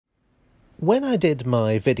When I did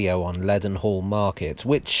my video on Leadenhall Market,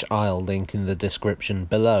 which I'll link in the description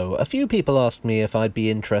below, a few people asked me if I'd be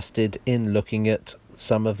interested in looking at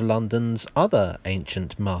some of London's other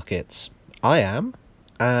ancient markets. I am,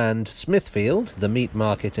 and Smithfield, the meat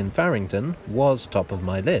market in Farringdon, was top of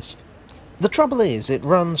my list. The trouble is, it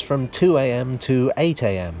runs from 2 AM to 8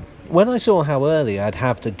 AM. When I saw how early I'd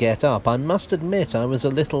have to get up, I must admit I was a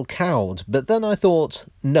little cowed, but then I thought,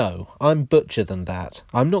 no, I'm butcher than that.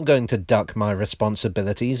 I'm not going to duck my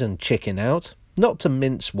responsibilities and chicken out. Not to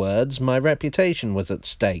mince words, my reputation was at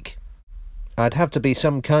stake. I'd have to be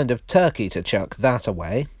some kind of turkey to chuck that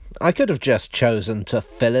away. I could have just chosen to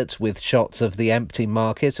fill it with shots of the empty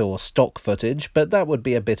market or stock footage, but that would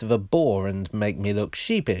be a bit of a bore and make me look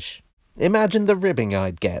sheepish. Imagine the ribbing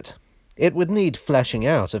I'd get. It would need fleshing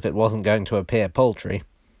out if it wasn't going to appear paltry.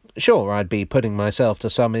 Sure, I'd be putting myself to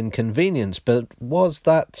some inconvenience, but was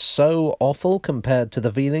that so awful compared to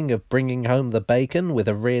the feeling of bringing home the bacon with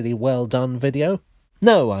a really well-done video?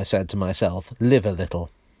 No, I said to myself, live a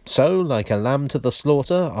little. So, like a lamb to the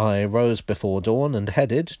slaughter, I rose before dawn and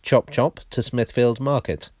headed, chop-chop, to Smithfield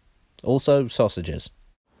Market. Also sausages.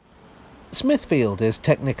 Smithfield is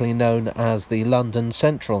technically known as the London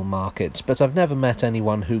Central Market, but I've never met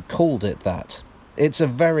anyone who called it that. It's a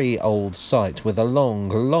very old site with a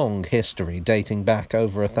long history dating back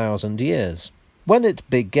over 1,000 years. When it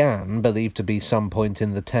began, believed to be some point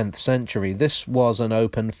in the 10th century, this was an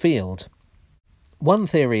open field. One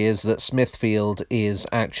theory is that Smithfield is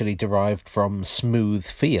actually derived from smooth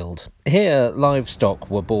field. Here, livestock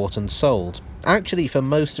were bought and sold. Actually, for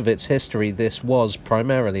most of its history, this was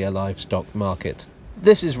primarily a livestock market.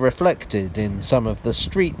 This is reflected in some of the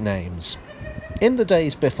street names. In the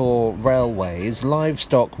days before railways,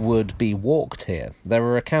 livestock would be walked here. There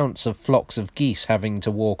are accounts of flocks of geese having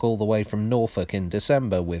to walk all the way from Norfolk in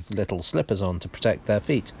December with little slippers on to protect their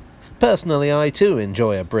feet. Personally, I too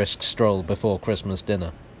enjoy a brisk stroll before Christmas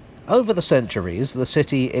dinner. Over the centuries, the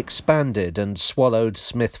city expanded and swallowed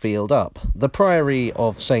Smithfield up. The Priory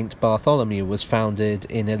of St. Bartholomew was founded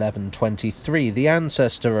in 1123, the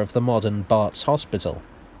ancestor of the modern Bart's Hospital.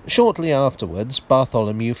 Shortly afterwards,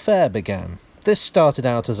 Bartholomew Fair began. This started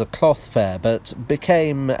out as a cloth fair, but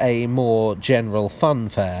became a more general fun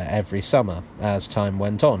fair every summer, as time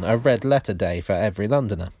went on, a red-letter day for every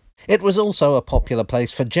Londoner. It was also a popular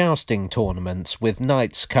place for jousting tournaments, with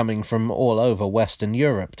knights coming from all over Western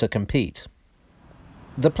Europe to compete.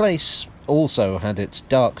 The place also had its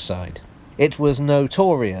dark side. It was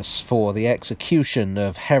notorious for the execution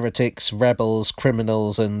of heretics, rebels,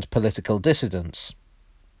 criminals, and political dissidents.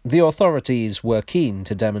 The authorities were keen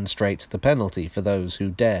to demonstrate the penalty for those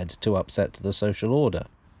who dared to upset the social order.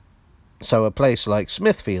 So a place like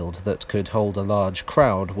Smithfield that could hold a large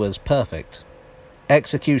crowd was perfect.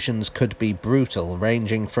 Executions could be brutal,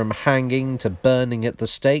 ranging from hanging to burning at the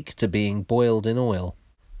stake to being boiled in oil.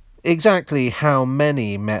 Exactly how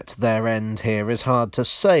many met their end here is hard to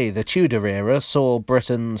say. The Tudor era saw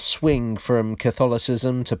Britain swing from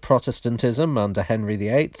Catholicism to Protestantism under Henry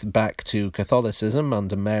VIII, back to Catholicism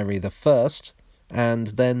under Mary I, and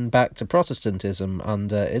then back to Protestantism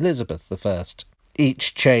under Elizabeth I.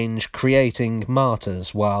 Each change creating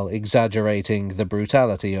martyrs while exaggerating the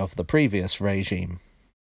brutality of the previous regime.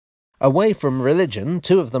 Away from religion,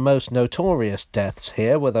 two of the most notorious deaths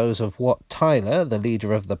here were those of Wat Tyler, the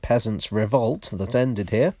leader of the Peasants' Revolt that ended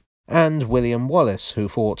here, and William Wallace, who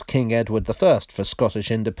fought King Edward I for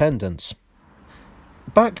Scottish independence.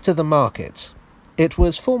 Back to the market. It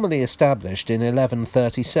was formally established in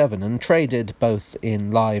 1137 and traded both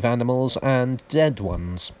in live animals and dead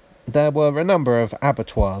ones. There were a number of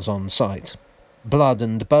abattoirs on site. Blood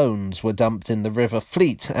and bones were dumped in the River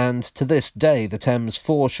Fleet, and to this day the Thames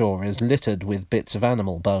foreshore is littered with bits of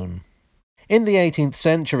animal bone. In the 18th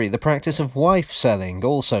century, the practice of wife-selling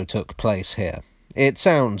also took place here. It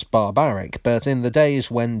sounds barbaric, but in the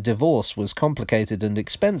days when divorce was complicated and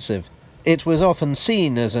expensive, it was often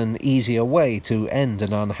seen as an easier way to end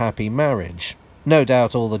an unhappy marriage. No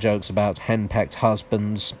doubt all the jokes about henpecked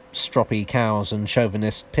husbands, stroppy cows and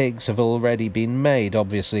chauvinist pigs have already been made.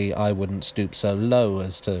 Obviously, I wouldn't stoop so low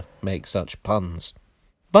as to make such puns.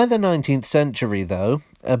 By the 19th century, though,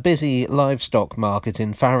 a busy livestock market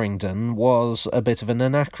in Farringdon was a bit of an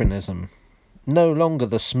anachronism. No longer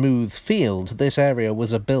the smooth field, this area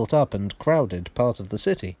was a built-up and crowded part of the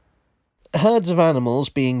city. Herds of animals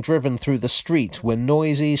being driven through the street were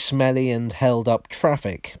noisy, smelly, and held up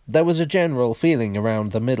traffic. There was a general feeling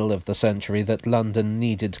around the middle of the century that London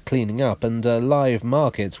needed cleaning up, and a live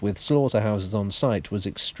market with slaughterhouses on site was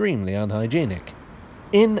extremely unhygienic.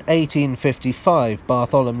 In 1855,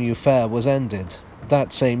 Bartholomew Fair was ended.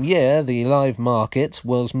 That same year, the live market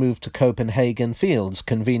was moved to Copenhagen Fields,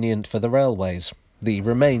 convenient for the railways. The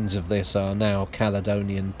remains of this are now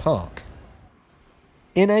Caledonian Park.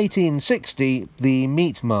 In 1860, the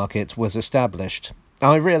meat market was established.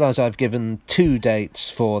 I realise I've given 2 dates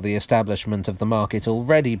for the establishment of the market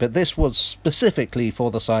already, but this was specifically for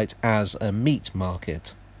the site as a meat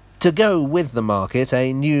market. To go with the market,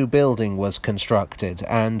 a new building was constructed,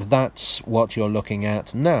 and that's what you're looking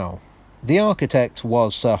at now. The architect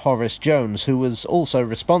was Sir Horace Jones, who was also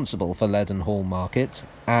responsible for Leadenhall Market,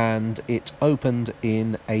 and it opened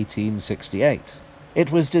in 1868.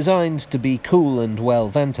 It was designed to be cool and well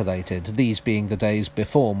ventilated, these being the days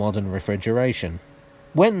before modern refrigeration.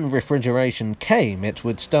 When refrigeration came, it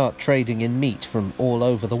would start trading in meat from all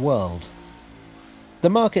over the world. The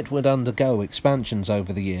market would undergo expansions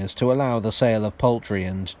over the years to allow the sale of poultry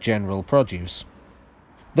and general produce.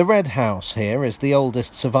 The Red House here is the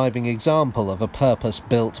oldest surviving example of a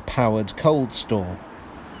purpose-built powered cold store.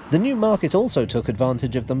 The new market also took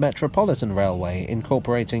advantage of the Metropolitan Railway,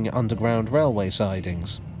 incorporating underground railway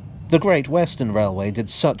sidings. The Great Western Railway did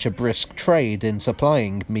such a brisk trade in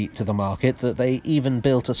supplying meat to the market that they even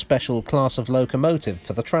built a special class of locomotive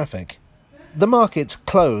for the traffic. The market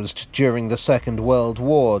closed during the Second World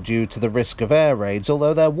War due to the risk of air raids,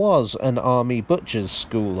 although there was an army butcher's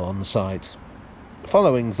school on site.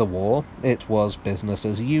 Following the war, it was business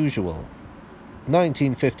as usual.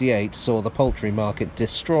 1958 saw the poultry market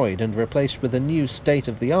destroyed and replaced with a new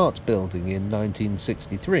state-of-the-art building in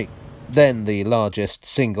 1963, then the largest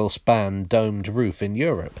single-span domed roof in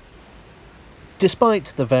Europe.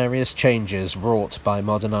 Despite the various changes wrought by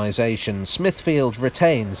modernisation, Smithfield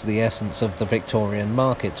retains the essence of the Victorian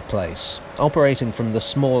marketplace. Operating from the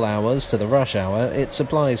small hours to the rush hour, it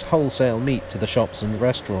supplies wholesale meat to the shops and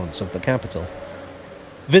restaurants of the capital.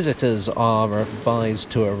 Visitors are advised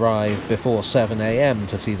to arrive before 7 AM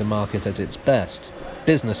to see the market at its best.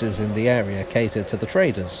 Businesses in the area cater to the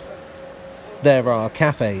traders. There are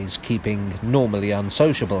cafes keeping normally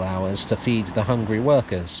unsociable hours to feed the hungry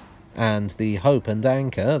workers. And the Hope and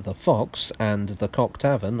Anchor, the Fox, and the Cock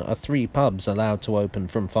Tavern are 3 pubs allowed to open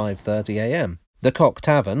from 5:30 AM. The Cock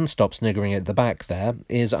Tavern, stop sniggering at the back there,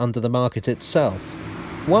 is under the market itself.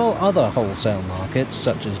 While other wholesale markets,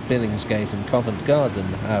 such as Billingsgate and Covent Garden,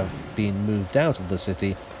 have been moved out of the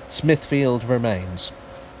city, Smithfield remains.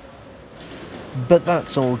 But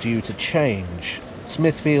that's all due to change.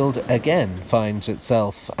 Smithfield again finds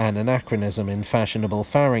itself an anachronism in fashionable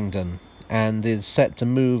Farringdon, and is set to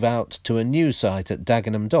move out to a new site at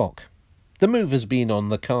Dagenham Dock. The move has been on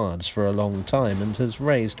the cards for a long time and has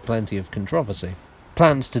raised plenty of controversy.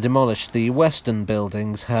 Plans to demolish the western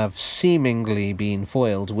buildings have seemingly been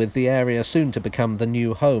foiled, with the area soon to become the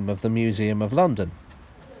new home of the Museum of London.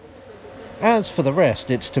 As for the rest,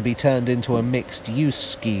 it's to be turned into a mixed-use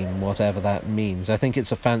scheme, whatever that means. I think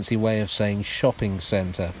it's a fancy way of saying shopping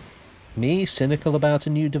centre. Me, cynical about a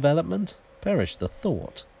new development? Perish the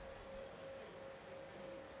thought.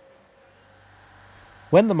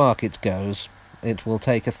 When the market goes, it will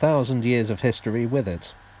take 1,000 years of history with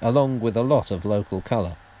it, along with a lot of local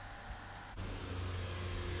colour.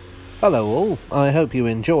 Hello all, I hope you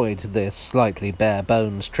enjoyed this slightly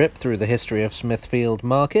bare-bones trip through the history of Smithfield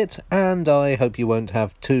Market, and I hope you won't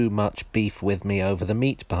have too much beef with me over the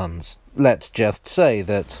meat puns. Let's just say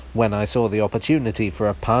that when I saw the opportunity for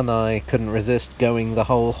a pun, I couldn't resist going the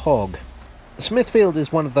whole hog. Smithfield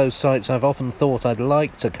is one of those sites I've often thought I'd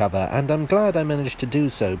like to cover, and I'm glad I managed to do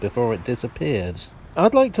so before it disappeared.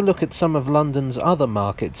 I'd like to look at some of London's other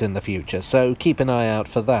markets in the future, so keep an eye out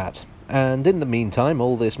for that. And in the meantime,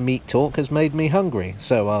 all this meat talk has made me hungry,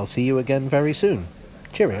 so I'll see you again very soon.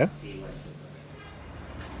 Cheerio.